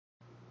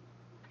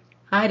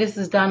Hi, this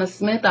is Donna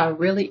Smith. I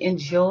really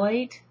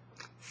enjoyed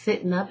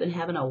sitting up and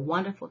having a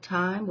wonderful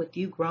time with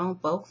you grown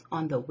folks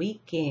on the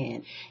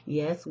weekend.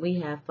 Yes, we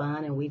have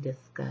fun and we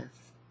discuss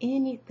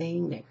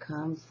anything that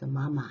comes to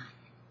my mind.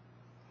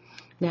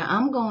 Now,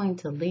 I'm going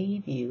to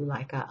leave you,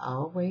 like I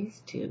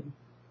always do,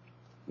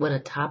 with a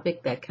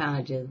topic that kind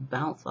of just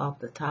bounced off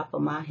the top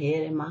of my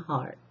head and my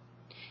heart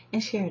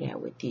and share that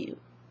with you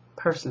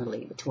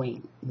personally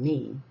between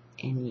me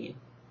and you.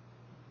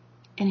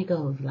 And it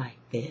goes like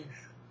this.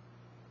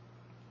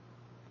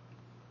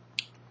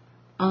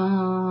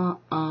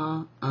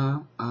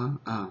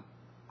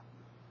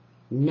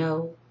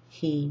 No,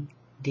 he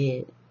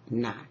did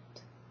not.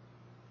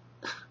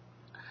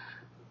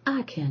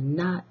 I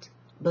cannot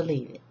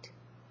believe it.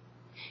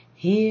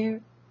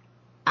 Here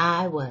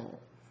I was,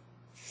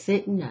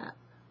 sitting up,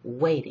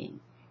 waiting,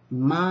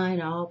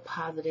 mind all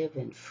positive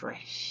and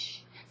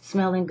fresh,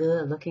 smelling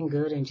good, looking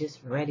good, and just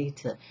ready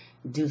to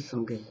do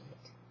some good.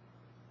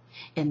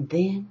 And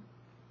then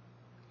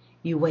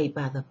you wait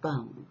by the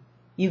phone.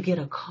 You get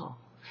a call.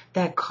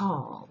 That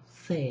call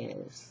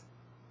says,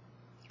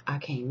 I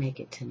can't make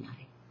it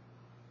tonight.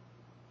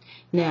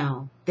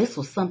 Now, this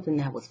was something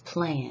that was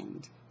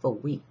planned for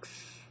weeks.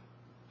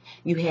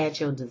 You had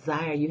your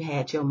desire, you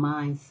had your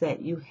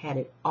mindset, you had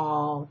it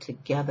all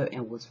together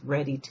and was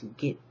ready to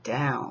get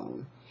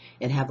down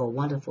and have a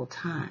wonderful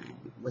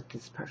time with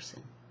this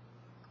person.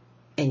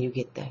 And you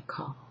get that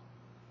call.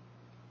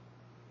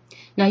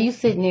 Now, you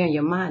sitting there and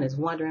your mind is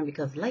wondering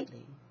because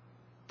lately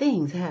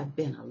things have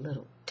been a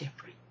little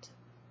different.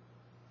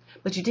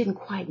 But you didn't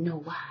quite know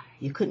why.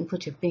 You couldn't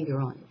put your finger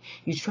on it.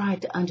 You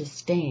tried to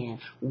understand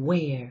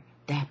where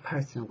that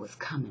person was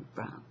coming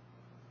from.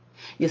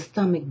 Your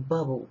stomach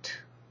bubbled.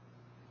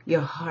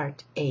 Your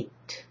heart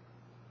ached.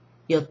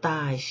 Your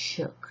thighs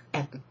shook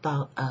at the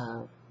thought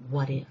of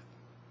what if.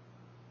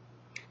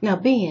 Now,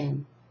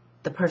 being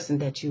the person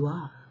that you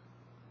are,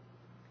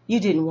 you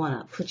didn't want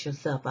to put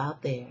yourself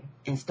out there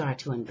and start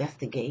to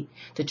investigate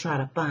to try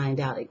to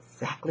find out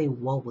exactly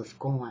what was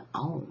going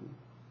on.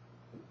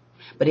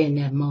 But in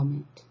that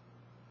moment,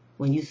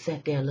 when you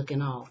sat there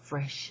looking all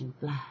fresh and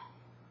fly,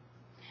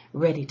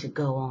 ready to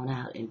go on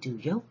out and do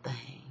your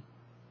thing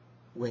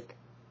with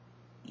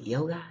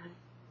your guy,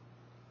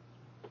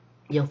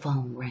 your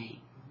phone rings.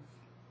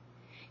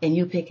 And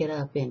you pick it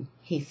up and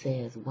he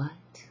says, what?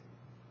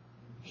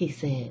 He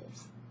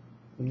says,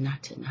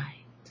 not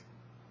tonight.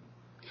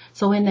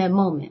 So in that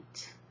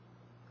moment,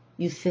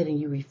 you sit and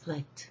you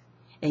reflect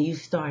and you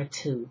start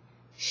to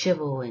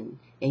shiver and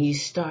you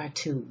start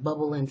to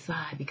bubble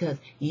inside because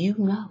you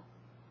know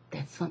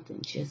that something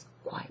just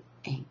quite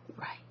ain't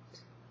right.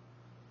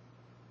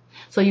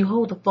 So you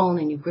hold the phone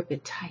and you grip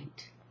it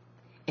tight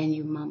and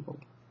you mumble,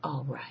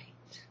 all right.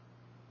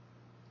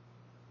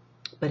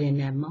 But in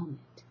that moment,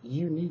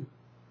 you knew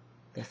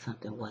that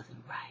something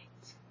wasn't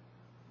right.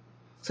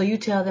 So you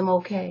tell them,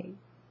 okay,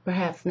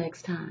 perhaps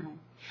next time,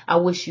 I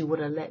wish you would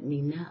have let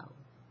me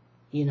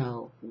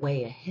know,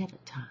 way ahead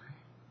of time.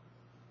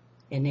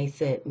 And they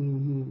said,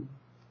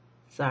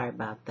 sorry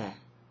about that.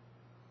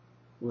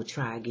 We'll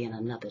try again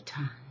another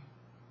time.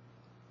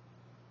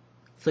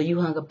 So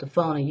you hung up the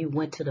phone and you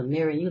went to the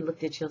mirror and you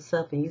looked at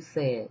yourself and you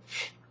said,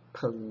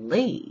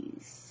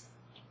 please,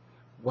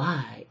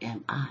 why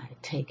am I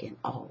taking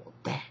all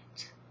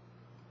that?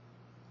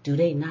 Do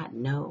they not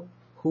know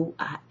who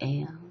I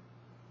am?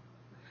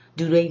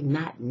 Do they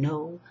not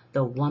know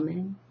the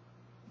woman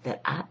that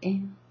I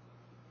am?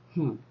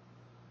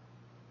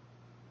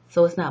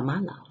 So it's not my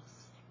loss.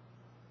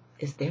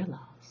 It's their loss.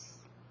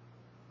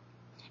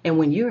 And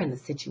when you're in a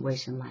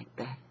situation like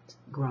that,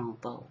 grown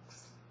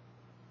folks,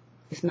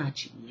 it's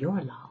not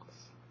your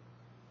loss.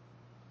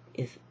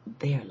 It's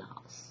their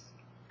loss.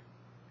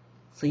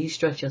 So you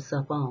stretch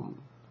yourself on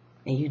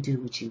and you do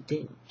what you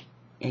do.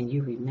 And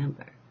you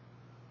remember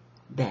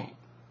that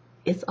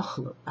it's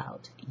all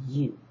about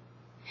you.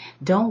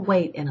 Don't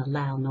wait and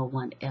allow no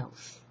one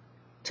else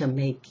to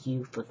make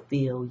you,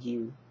 fulfill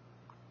you,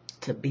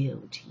 to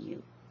build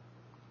you.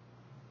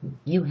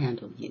 You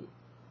handle you.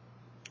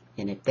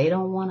 And if they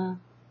don't want to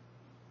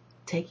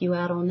take you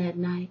out on that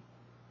night,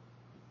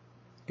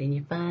 then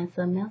you find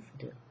something else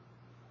to do.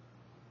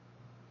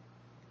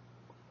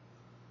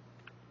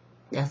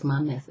 That's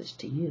my message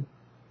to you.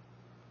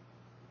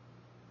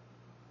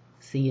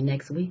 See you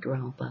next week,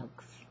 grown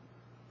folks.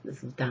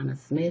 This is Donna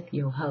Smith,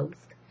 your host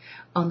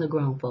on the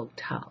Grown Folk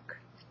Talk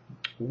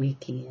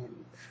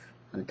Weekends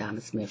on the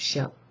Donna Smith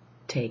Show.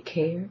 Take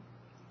care,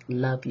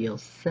 love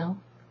yourself,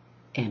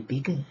 and be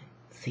good.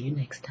 See you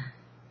next time.